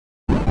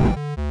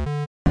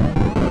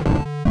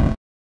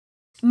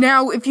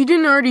Now, if you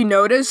didn't already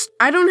notice,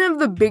 I don't have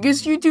the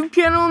biggest YouTube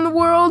channel in the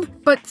world,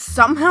 but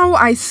somehow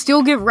I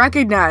still get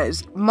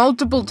recognized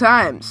multiple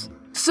times.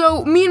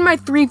 So, me and my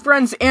 3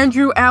 friends,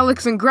 Andrew,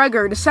 Alex, and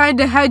Gregor, decided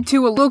to head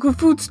to a local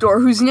food store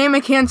whose name I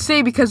can't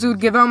say because it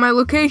would give out my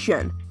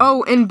location.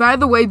 Oh, and by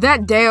the way,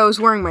 that day I was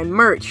wearing my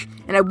merch,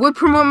 and I would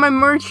promote my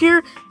merch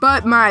here,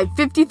 but my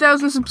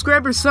 50,000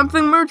 subscribers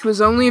something merch was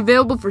only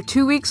available for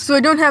 2 weeks, so I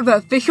don't have the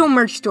official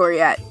merch store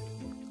yet.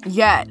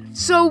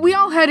 So we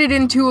all headed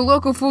into a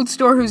local food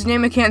store whose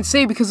name I can't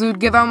say because it would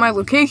give out my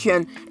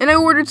location, and I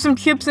ordered some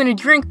chips and a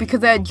drink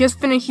because I had just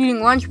finished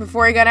eating lunch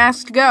before I got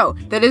asked to go.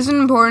 That isn't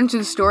important to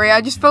the story,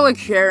 I just felt like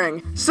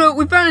sharing. So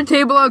we found a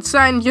table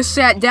outside and just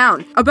sat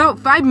down. About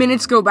 5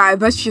 minutes go by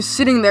of us just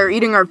sitting there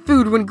eating our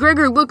food when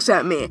Gregor looks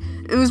at me.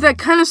 It was that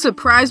kind of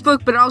surprised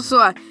look, but also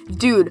a,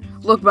 dude,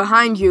 look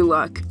behind you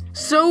look.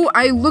 So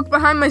I look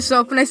behind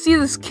myself and I see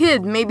this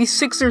kid, maybe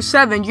 6 or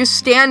 7, just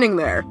standing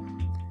there.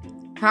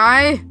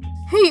 Hi?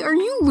 Hey, are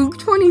you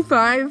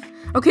Luke25?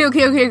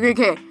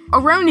 Okay.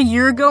 Around a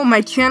year ago, my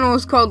channel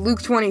was called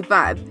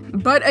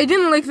Luke25, but I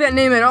didn't like that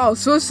name at all,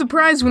 so I was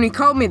surprised when he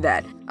called me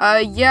that.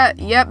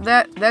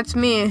 That's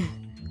me.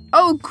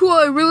 Oh, cool,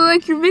 I really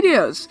like your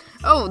videos.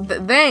 Oh,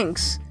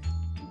 thanks.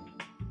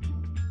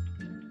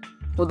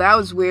 Well, that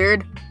was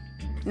weird.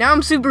 Now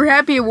I'm super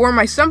happy I wore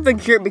my something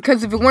shirt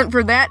because if it weren't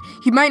for that,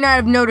 he might not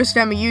have noticed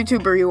I'm a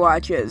YouTuber he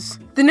watches.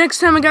 The next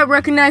time I got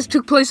recognized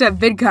took place at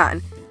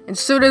VidCon. And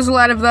so does a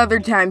lot of the other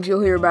times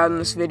you'll hear about in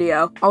this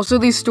video. Also,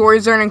 these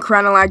stories aren't in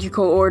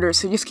chronological order,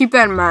 so just keep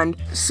that in mind.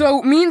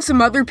 So, me and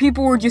some other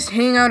people were just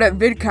hanging out at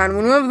VidCon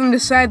when one of them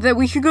decided that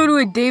we should go to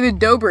a David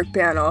Dobrik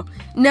panel.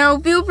 Now,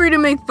 feel free to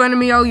make fun of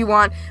me all you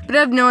want, but I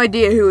have no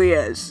idea who he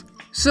is.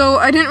 So,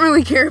 I didn't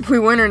really care if we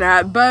went or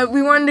not, but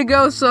we wanted to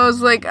go, so I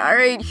was like,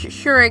 alright,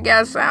 sure, I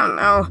guess, I don't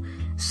know.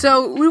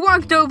 So, we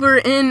walked over,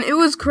 and it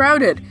was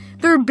crowded.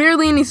 There were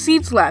barely any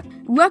seats left.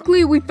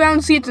 Luckily, we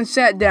found seats and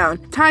sat down.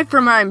 Ty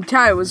from I'm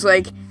Ty was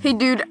like, hey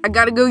dude, I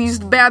gotta go use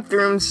the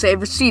bathroom,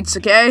 save our seats,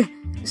 okay?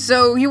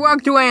 So he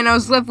walked away and I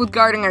was left with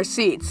guarding our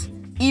seats.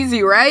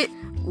 Easy, right?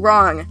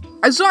 Wrong.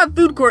 I saw a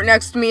food court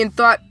next to me and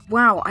thought,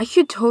 wow, I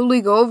should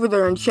totally go over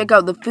there and check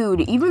out the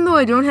food, even though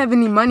I don't have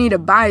any money to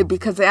buy it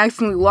because I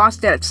accidentally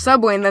lost it at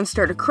Subway and then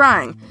started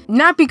crying.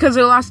 Not because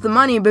I lost the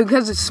money, but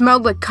because it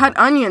smelled like cut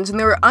onions and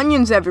there were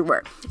onions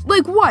everywhere.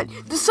 Like what?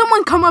 Did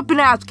someone come up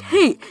and ask,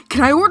 hey,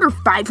 can I order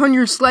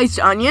 500 sliced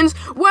onions?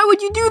 Why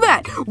would you do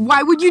that?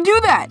 Why would you do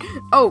that?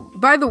 Oh,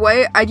 by the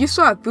way, I just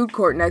saw a food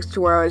court next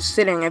to where I was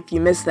sitting if you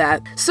missed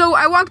that. So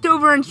I walked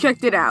over and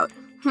checked it out.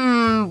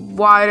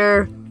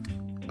 Water,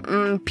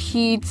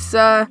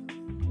 pizza,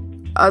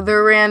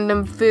 other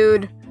random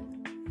food.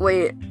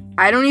 Wait,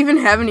 I don't even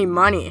have any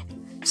money.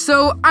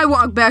 So I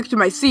walked back to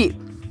my seat.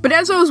 But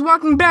as I was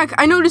walking back,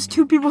 I noticed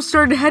 2 people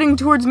started heading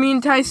towards me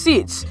and Ty's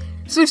seats.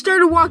 So I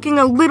started walking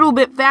a little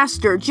bit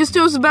faster, just as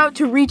I was about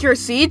to reach our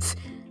seats.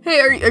 Hey,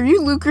 are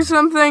you Luke or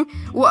something?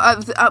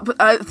 Well,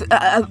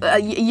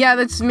 yeah,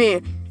 that's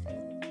me.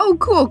 Oh,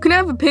 cool, can I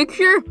have a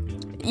picture?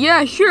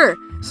 Yeah, sure.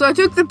 So I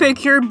took the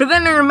picture, but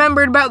then I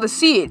remembered about the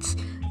seats.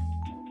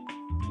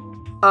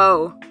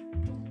 Oh.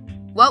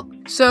 Well,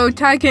 so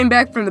Ty came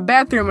back from the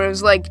bathroom and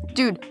was like,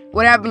 dude,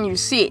 what happened to your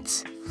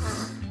seats?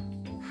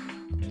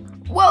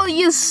 Well,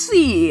 you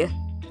see.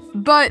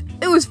 But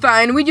it was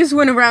fine, we just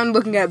went around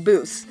looking at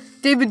booths.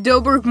 David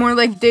Dobrik, more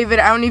like David,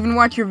 I don't even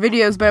watch your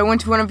videos, but I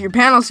went to one of your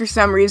panels for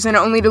some reason,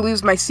 only to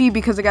lose my seat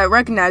because I got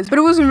recognized, but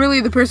it wasn't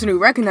really the person who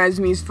recognized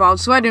me's fault,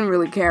 so I didn't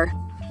really care.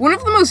 One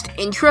of the most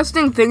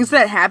interesting things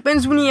that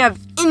happens when you have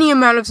any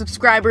amount of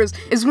subscribers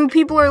is when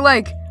people are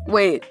like,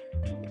 wait,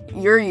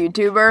 you're a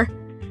YouTuber?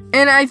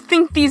 And I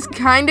think these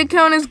kinda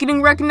count as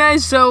getting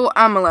recognized, so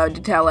I'm allowed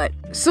to tell it.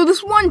 So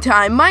this one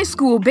time, my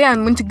school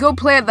band went to go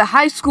play at the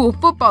high school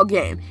football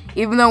game.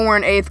 Even though we're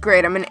in 8th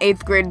grade, I'm in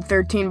 8th grade and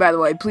 13 by the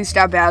way, please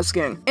stop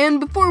asking. And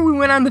before we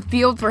went on the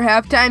field for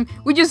halftime,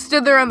 we just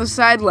stood there on the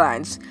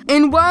sidelines.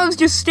 And while I was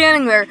just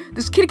standing there,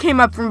 this kid came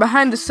up from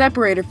behind the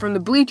separator from the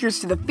bleachers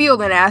to the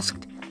field and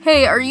asked,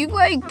 hey, are you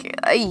like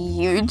a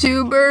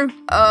YouTuber?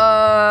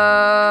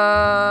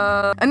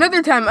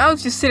 Another time I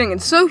was just sitting in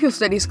social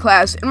studies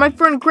class and my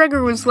friend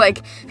Gregor was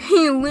like,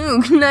 hey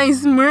Luke,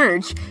 nice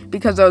merch,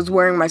 because I was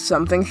wearing my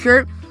something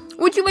shirt.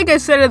 Which, like I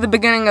said at the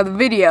beginning of the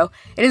video,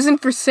 it isn't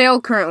for sale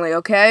currently,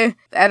 okay?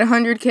 At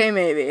 100K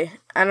maybe.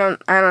 I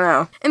don't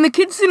know. And the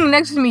kid sitting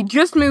next to me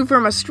just moved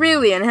from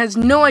Australia and has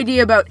no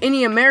idea about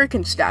any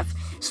American stuff.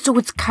 So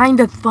it's kind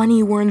of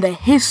funny we're in the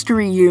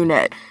history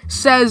unit.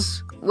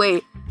 Says,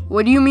 wait,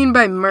 what do you mean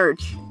by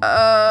merch?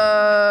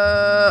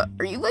 Are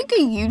you like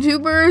a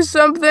YouTuber or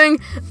something?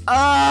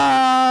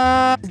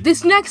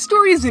 This next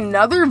story is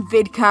another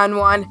VidCon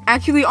one.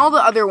 Actually, all the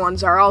other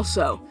ones are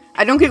also.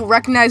 I don't get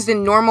recognized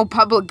in normal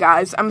public,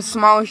 guys. I'm a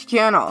smallish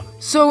channel.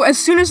 So, as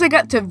soon as I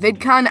got to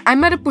VidCon, I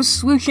met up with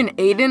Swoosh and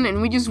Aiden,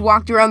 and we just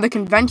walked around the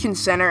convention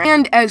center.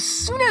 And as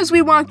soon as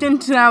we walked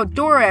into the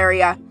outdoor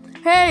area,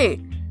 hey!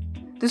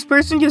 This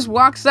person just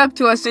walks up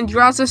to us and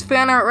draws us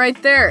fan art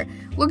right there.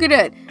 Look at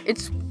it.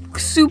 It's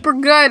super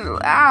good.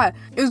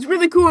 It was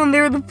really cool, and they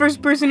were the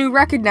first person who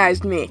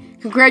recognized me.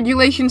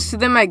 Congratulations to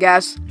them, I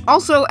guess.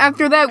 Also,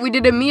 after that, we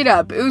did a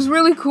meetup. It was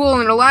really cool,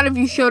 and a lot of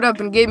you showed up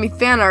and gave me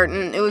fan art,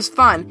 and it was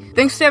fun.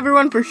 Thanks to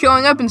everyone for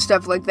showing up and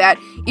stuff like that.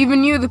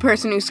 Even you, the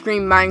person who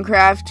screamed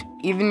Minecraft.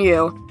 Even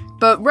you.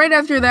 But right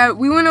after that,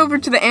 we went over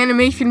to the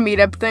animation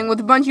meetup thing with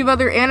a bunch of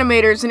other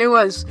animators, and it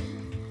was...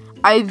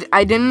 I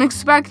didn't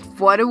expect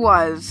what it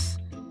was.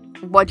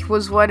 What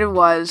it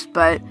was,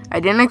 but I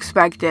didn't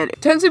expect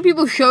it. Tons of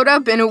people showed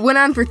up, and it went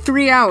on for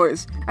 3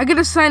 hours. I got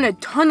to sign a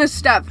ton of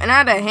stuff, and I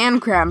had a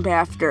hand cramp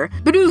after.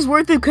 But it was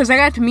worth it because I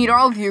got to meet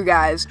all of you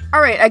guys.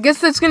 Alright, I guess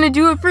that's gonna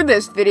do it for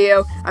this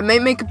video. I may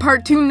make a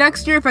part 2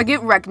 next year if I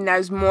get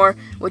recognized more,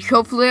 which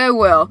hopefully I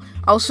will.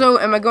 Also,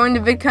 am I going to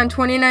VidCon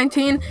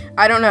 2019?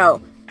 I don't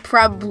know.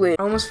 Probably.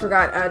 I almost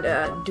forgot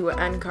I'd do an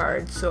end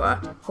card, so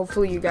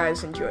hopefully you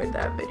guys enjoyed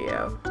that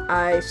video.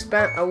 I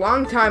spent a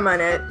long time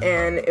on it,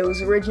 and it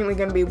was originally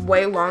going to be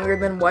way longer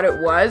than what it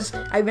was.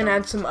 I even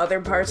had some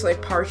other parts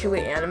like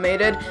partially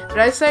animated, but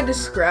I decided to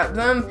scrap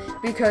them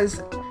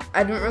because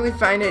I didn't really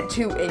find it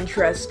too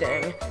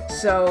interesting.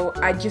 So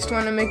I just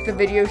want to make the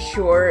video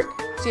short.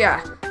 So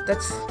yeah,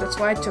 that's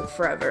why it took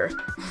forever.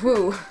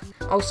 Whew.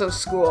 Also,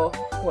 school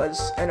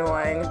was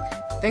annoying.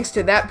 Thanks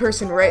to that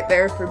person right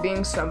there for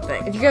being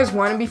something. If you guys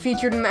want to be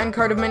featured in the end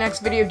card of my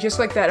next video just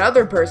like that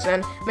other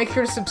person, make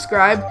sure to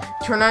subscribe,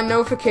 turn on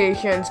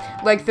notifications,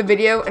 like the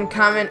video, and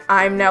comment,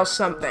 "I'm now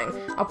something."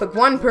 I'll pick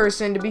one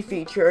person to be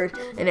featured,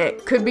 and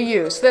it could be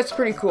you, so that's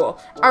pretty cool.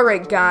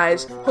 Alright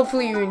guys,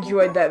 hopefully you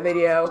enjoyed that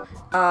video.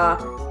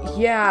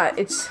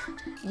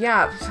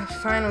 Yeah,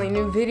 finally,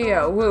 new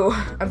video. Woo.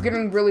 I'm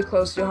getting really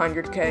close to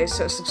 100k,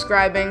 so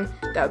subscribing,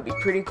 that would be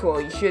pretty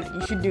cool. You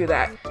should do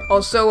that.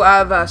 Also, I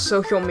have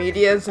social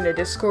medias and a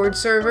Discord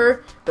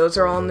server. Those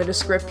are all in the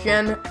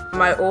description.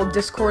 My old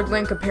Discord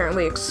link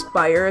apparently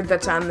expired.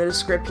 That's on the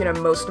description of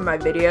most of my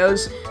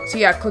videos. So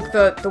yeah, click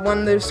the one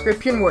in the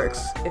description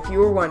works, if you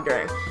were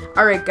wondering.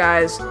 Alright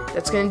guys,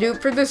 that's gonna do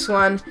it for this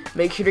one.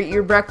 Make sure to eat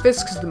your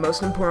breakfast, because the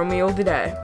most important meal of the day.